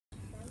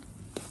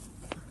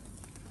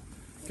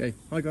Okay,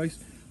 hi guys,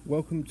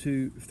 welcome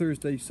to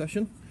Thursday's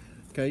session.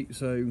 Okay,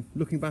 so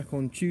looking back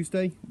on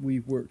Tuesday,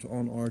 we've worked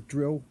on our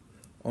drill,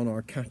 on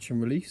our catch and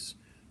release.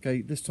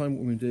 Okay, this time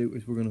what we're going to do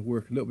is we're going to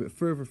work a little bit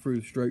further through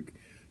the stroke.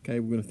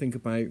 Okay, we're going to think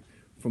about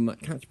from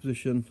that catch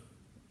position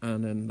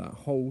and then that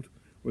hold,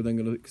 we're then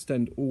going to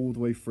extend all the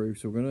way through.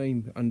 So we're going to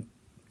aim and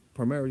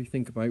primarily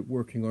think about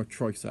working our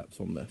triceps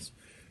on this.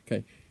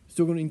 Okay,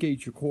 still going to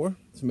engage your core,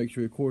 so make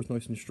sure your core is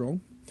nice and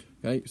strong.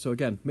 Okay, so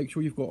again, make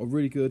sure you've got a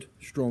really good,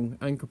 strong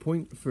anchor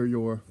point for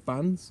your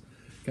bands.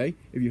 Okay,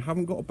 if you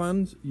haven't got a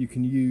band, you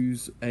can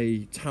use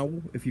a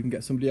towel if you can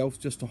get somebody else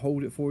just to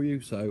hold it for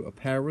you, so a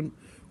parent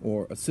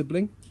or a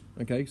sibling.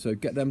 Okay, so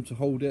get them to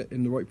hold it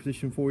in the right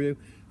position for you,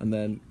 and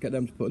then get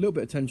them to put a little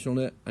bit of tension on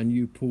it, and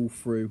you pull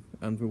through,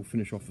 and we'll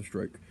finish off the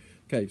stroke.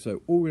 Okay,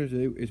 so all we're going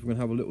to do is we're going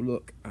to have a little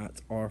look at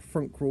our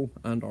front crawl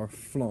and our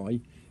fly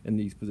in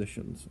these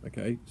positions.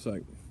 Okay, so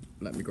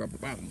let me grab the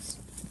bands.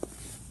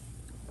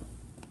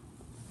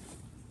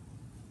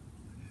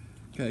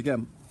 Okay,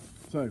 again,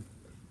 so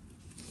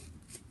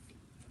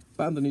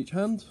band in each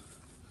hand,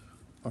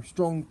 our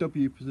strong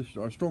W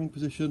position, our strong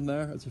position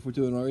there, as if we're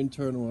doing our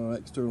internal and our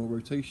external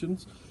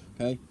rotations.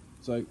 Okay,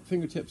 so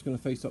fingertips going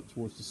to face up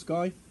towards the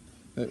sky.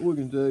 Okay, all we're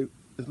going to do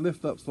is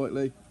lift up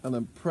slightly and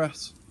then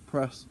press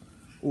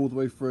all the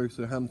way through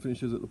so the hand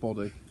finishes at the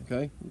body.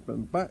 Okay,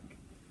 then back,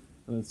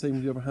 and then same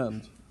with the other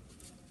hand,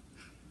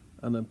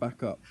 and then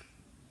back up.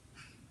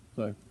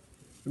 So I'm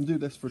going to do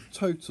this for a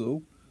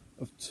total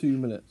of 2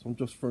 minutes on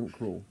just front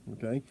crawl.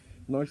 Okay,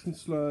 nice and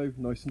slow,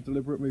 nice and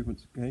deliberate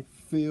movements. Okay,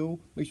 feel,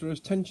 make sure there's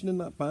tension in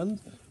that band,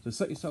 so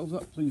set yourselves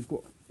up so you've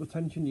got the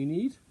tension you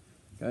need.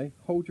 Okay,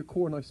 hold your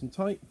core nice and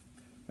tight.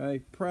 Okay,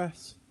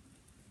 press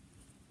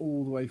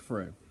all the way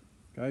through.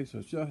 Okay, so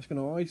it's just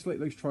going to isolate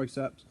those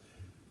triceps.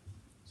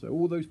 So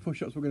all those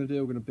push-ups we're going to do,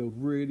 we're going to build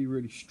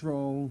really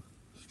strong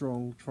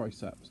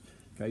triceps.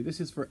 Okay, this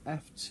is for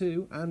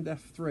F2 and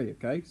F3.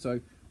 Okay, so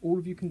all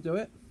of you can do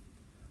it.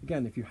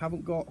 Again, if you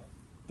haven't got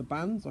the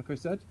bands, like I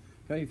said,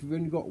 okay, if you've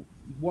only got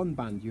one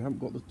band, you haven't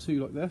got the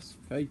two like this,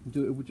 okay, you can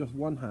do it with just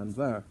one hand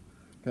there,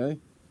 okay,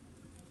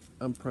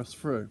 and press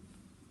through.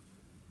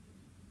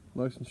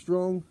 Nice and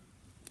strong,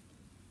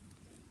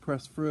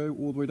 press through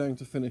all the way down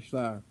to finish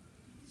there.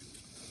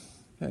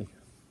 Okay,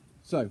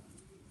 so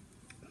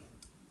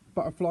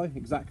butterfly,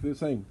 exactly the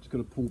same. Just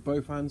going to pull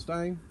both hands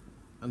down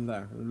and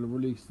there, and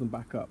release them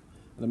back up.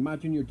 And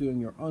imagine you're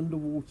doing your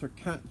underwater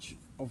catch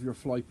of your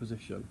fly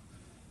position.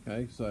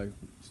 Okay, so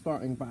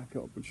starting back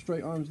up with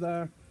straight arms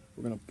there,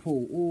 we're going to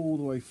pull all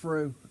the way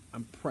through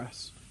and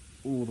press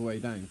all the way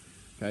down.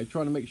 Okay,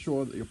 trying to make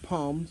sure that your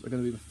palms are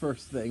going to be the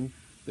first thing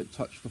that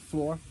touch the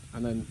floor,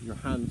 and then your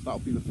hands, that'll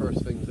be the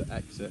first thing that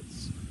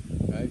exits.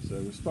 Okay,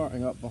 so we're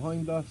starting up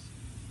behind us,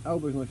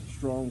 elbows nice and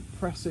strong,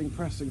 pressing,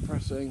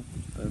 and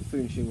then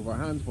finishing with our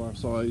hands by our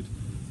side,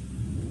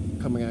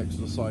 coming out to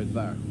the side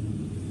there.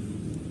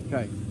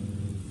 Okay,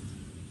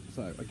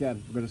 so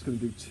again, we're just going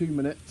to do 2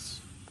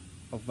 minutes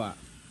of that.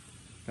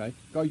 Okay,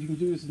 guys, you can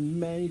do this as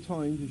many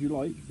times as you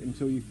like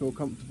until you feel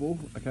comfortable,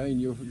 okay,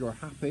 and you're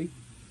happy,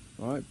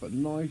 all right, but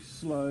nice,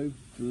 slow,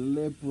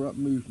 deliberate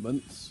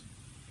movements,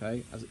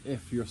 okay, as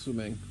if you're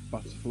swimming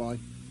butterfly,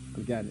 and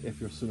again,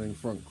 if you're swimming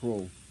front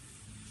crawl.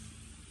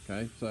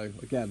 Okay, so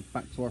again,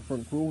 back to our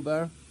front crawl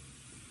there.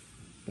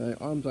 Okay,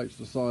 arms out to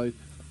the side,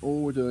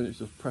 all we're doing is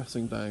just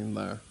pressing down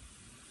there.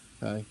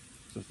 Okay,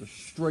 just a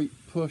straight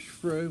push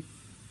through.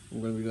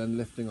 We're going to be then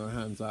lifting our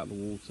hands out of the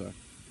water.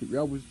 Keep your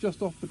elbows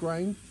just off the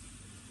ground,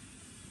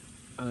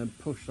 and then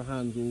push the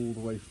hands all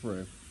the way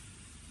through.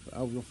 So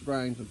elbows off the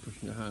ground and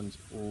pushing your hands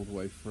all the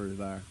way through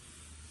there.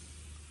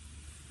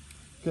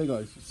 Okay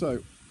guys, so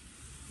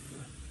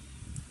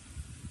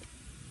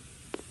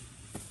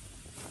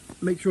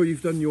make sure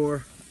you've done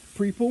your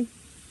pre-pull.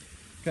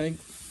 Okay,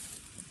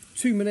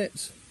 2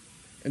 minutes,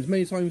 and as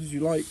many times as you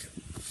like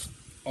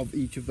of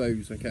each of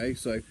those. Okay,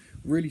 so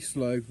really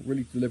slow,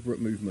 really deliberate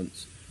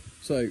movements.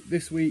 So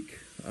this week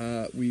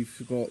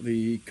we've got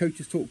the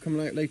coaches talk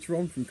coming out later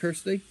on from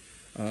Kirsty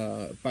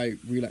about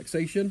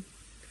relaxation.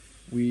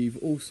 We've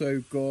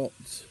also got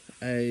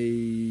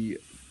a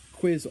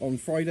quiz on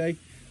Friday,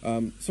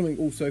 something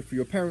also for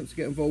your parents to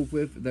get involved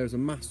with. There's a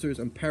masters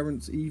and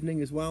parents evening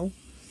as well.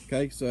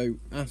 Okay, so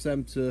ask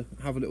them to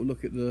have a little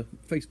look at the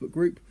Facebook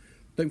group.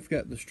 Don't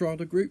forget the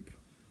Strada group.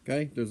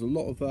 Okay, there's a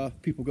lot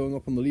of people going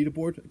up on the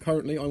leaderboard.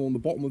 Currently I'm on the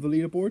bottom of the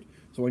leaderboard,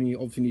 so I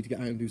obviously need to get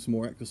out and do some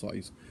more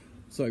exercise.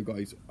 So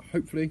guys,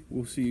 hopefully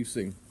we'll see you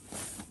soon.